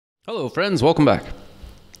Hello friends, welcome back.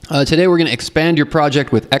 Today we're going to expand your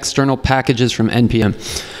project with external packages from NPM.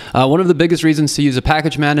 One of the biggest reasons to use a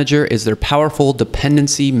package manager is their powerful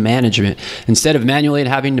dependency management. Instead of manually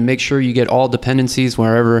having to make sure you get all dependencies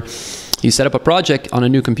wherever you set up a project on a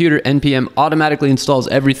new computer, NPM automatically installs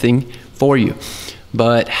everything for you.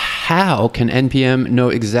 But how can NPM know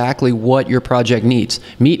exactly what your project needs?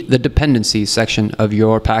 Meet the dependencies section of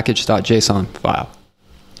your package.json file.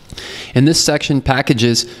 In this section,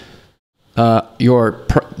 packages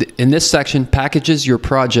your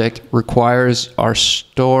project requires are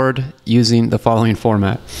stored using the following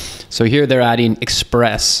format. So here they're adding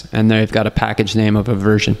express, and they've got a package name of a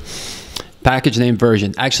version. Package name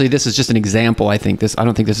version. Actually, this is just an example. I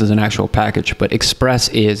don't think this is an actual package, but express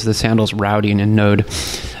is. This handles routing in Node.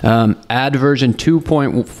 Add version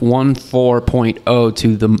 2.14.0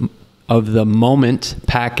 to the moment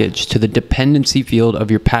package to the dependency field of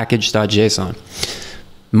your package.json.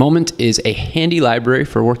 Moment is a handy library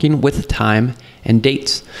for working with time and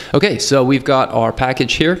dates. Okay, so we've got our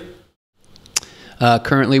package here.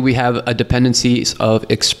 Currently we have a dependencies of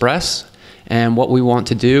express, and what we want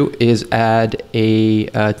to do is add a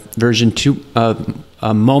version 2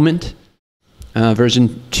 moment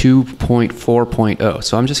version 2.4.0.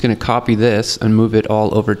 So I'm just going to copy this and move it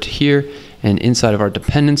all over to here and inside of our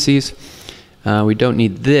dependencies. We don't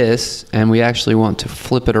need this, and we actually want to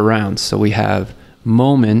flip it around. So we have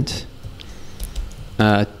moment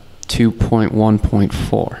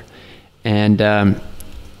 2.1.4, and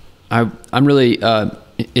I'm really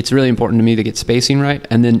it's really important to me to get spacing right.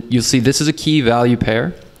 And then you'll see this is a key value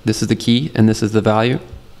pair. This is the key and this is the value.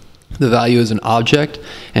 The value is an object,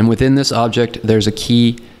 and within this object there's a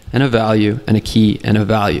key and a value and a key and a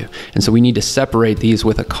value, and so we need to separate these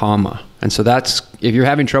with a comma. And so that's, if you're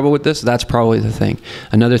having trouble with this, that's probably the thing.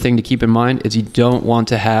 Another thing to keep in mind is you don't want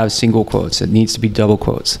to have single quotes. It needs to be double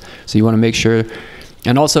quotes. So you want to make sure,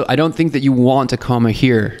 and also I don't think that you want a comma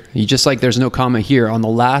here. You just like there's no comma here. On the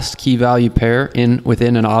last key value pair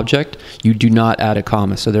within an object, you do not add a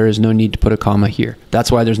comma. So there is no need to put a comma here.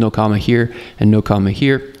 That's why there's no comma here and no comma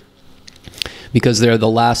here, because they're the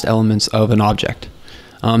last elements of an object.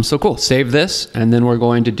 So cool, save this, and then we're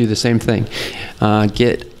going to do the same thing.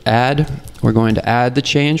 Git add, we're going to add the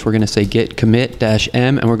change. We're going to say git commit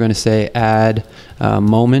 -m, and we're going to say add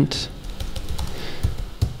moment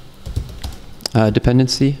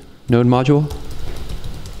dependency node module,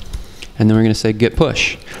 and then we're going to say git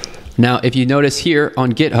push. Now if you notice here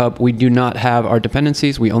on GitHub, we do not have our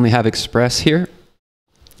dependencies, we only have express here.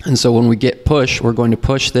 And so when we git push, we're going to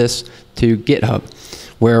push this to GitHub,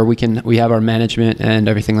 where we have our management and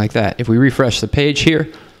everything like that. If we refresh the page here,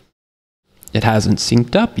 it hasn't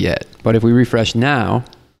synced up yet. But if we refresh now,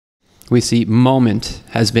 we see moment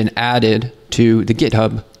has been added to the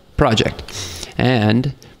GitHub project.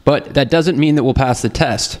 But that doesn't mean that we'll pass the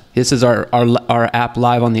test. This is our app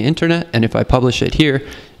live on the internet, and if I publish it here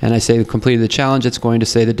and I say completed the challenge, it's going to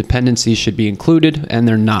say the dependencies should be included, and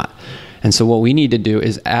they're not. And so what we need to do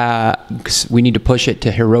is we need to push it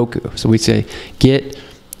to Heroku. So we say git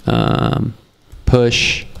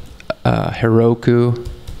push Heroku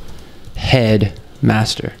head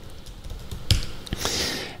master.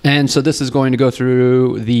 And so this is going to go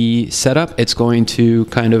through the setup. It's going to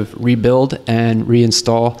kind of rebuild and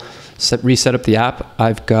reinstall, reset up the app.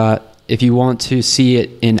 I've got, if you want to see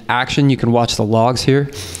it in action, you can watch the logs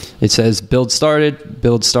here. It says build started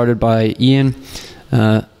by Ian.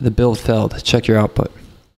 The build failed. Check your output.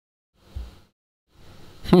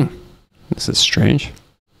 This is strange.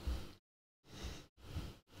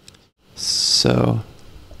 So,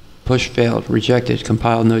 push failed, rejected,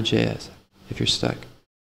 compile Node.js if you're stuck.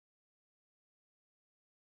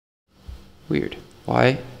 Weird.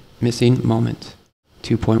 Why? Missing moment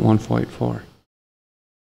 2.1.4.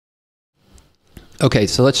 Okay,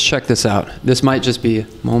 so let's check this out. This might just be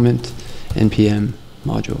moment npm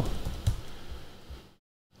module.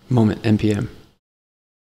 Moment npm.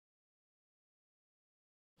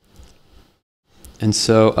 And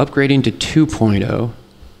so upgrading to 2.0,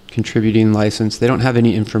 contributing license, they don't have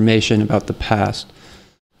any information about the past.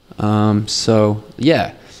 So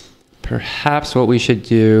yeah, perhaps what we should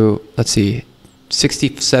do, let's see,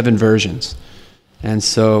 67 versions. And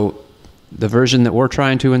so the version that we're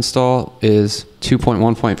trying to install is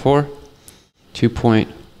 2.1.4, 2.14.0,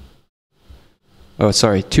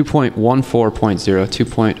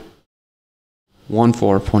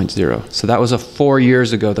 2.14.0. So that was 4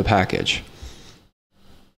 years ago, the package.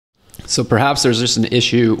 So perhaps there's just an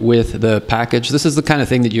issue with the package. This is the kind of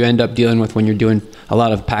thing that you end up dealing with when you're doing a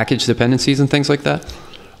lot of package dependencies and things like that.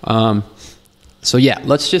 So yeah,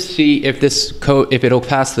 let's just see if this code, if it'll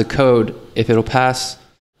pass the code, if it'll pass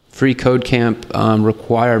free code camp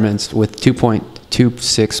requirements with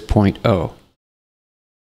 2.26.0.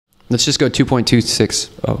 Let's just go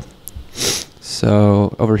 2.260.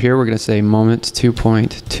 So over here, we're going to say moment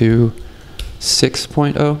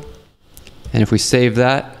 2.26.0. And if we save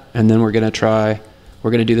that, and then we're going to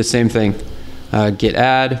do the same thing. Git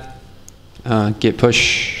add, git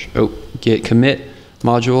push, git commit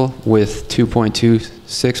module with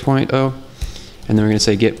 2.26.0. And then we're going to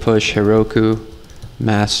say git push Heroku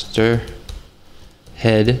master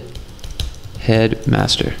head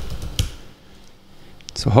master.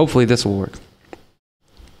 So hopefully this will work.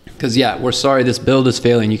 Because yeah, we're sorry this build is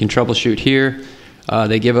failing. You can troubleshoot here.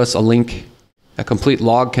 They give us a link. A complete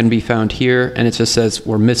log can be found here, and it just says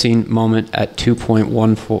we're missing moment at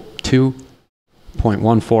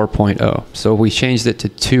 2.14.0. So we changed it to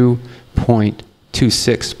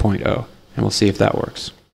 2.26.0, and we'll see if that works.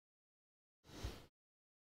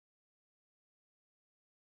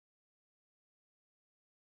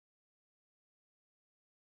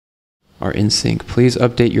 Are in sync. Please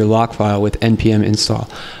update your log file with npm install.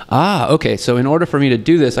 Okay. So in order for me to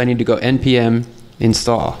do this, I need to go npm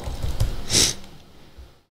install.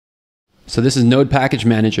 So this is Node Package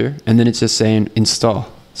Manager, and then it's just saying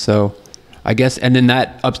install. So I guess, and then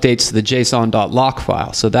that updates the json.lock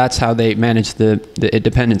file. So that's how they manage the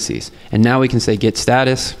dependencies. And now we can say git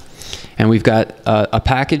status, and we've got a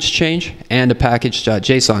package change and a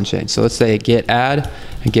package.json change. So let's say git add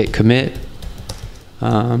and git commit.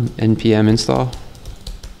 npm install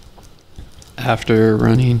after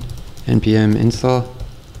running npm install,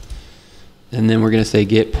 and then we're going to say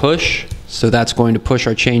git push. So that's going to push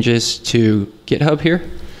our changes to GitHub here.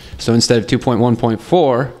 So instead of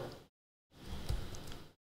 2.1.4,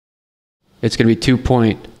 it's going to be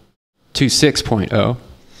 2.26.0.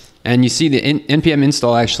 And you see the npm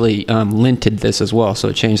install actually linted this as well, so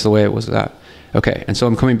it changed the way it was at. Okay, and so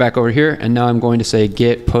I'm coming back over here, and now I'm going to say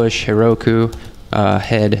git push Heroku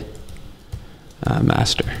head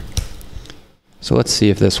master. So let's see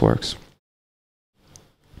if this works.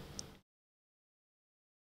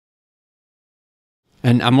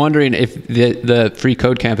 And I'm wondering if the free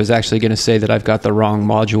code camp is actually going to say that I've got the wrong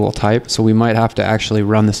module type. So we might have to actually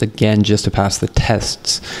run this again just to pass the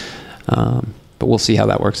tests. But we'll see how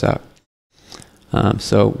that works out.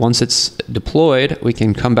 So once it's deployed, we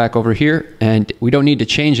can come back over here, and we don't need to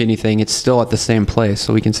change anything. It's still at the same place.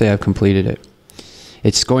 So we can say I've completed it.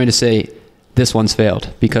 It's going to say this one's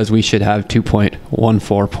failed because we should have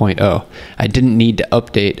 2.14.0. I didn't need to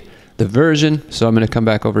update the version, so I'm going to come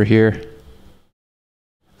back over here,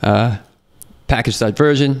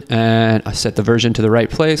 package.version, and I set the version to the right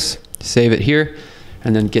place, save it here,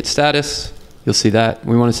 and then git status. You'll see that.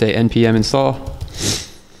 We want to say npm install.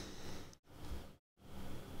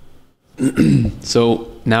 So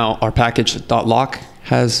now our package.lock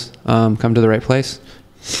has come to the right place,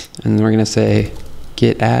 and then we're going to say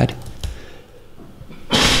git add,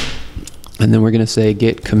 and then we're going to say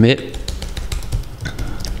git commit,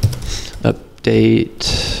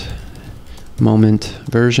 update moment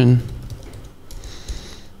version,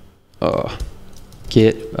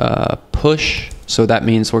 git push. So that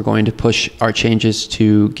means we're going to push our changes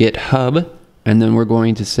to GitHub, and then we're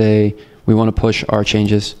going to say we want to push our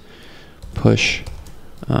changes, push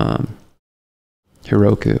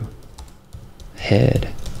Heroku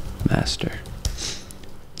head master.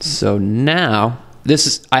 So now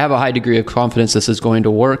I have a high degree of confidence this is going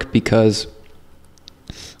to work, because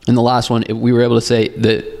in the last one we were able to say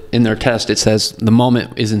that in their test it says the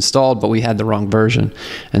moment is installed, but we had the wrong version.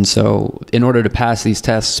 And so in order to pass these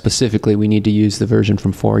tests specifically, we need to use the version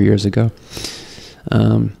from 4 years ago.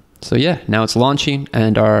 So yeah, now it's launching,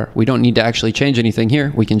 and we don't need to actually change anything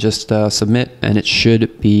here. We can just submit, and it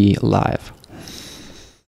should be live.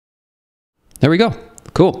 There we go.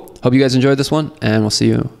 Cool. Hope you guys enjoyed this one, and we'll see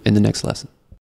you in the next lesson.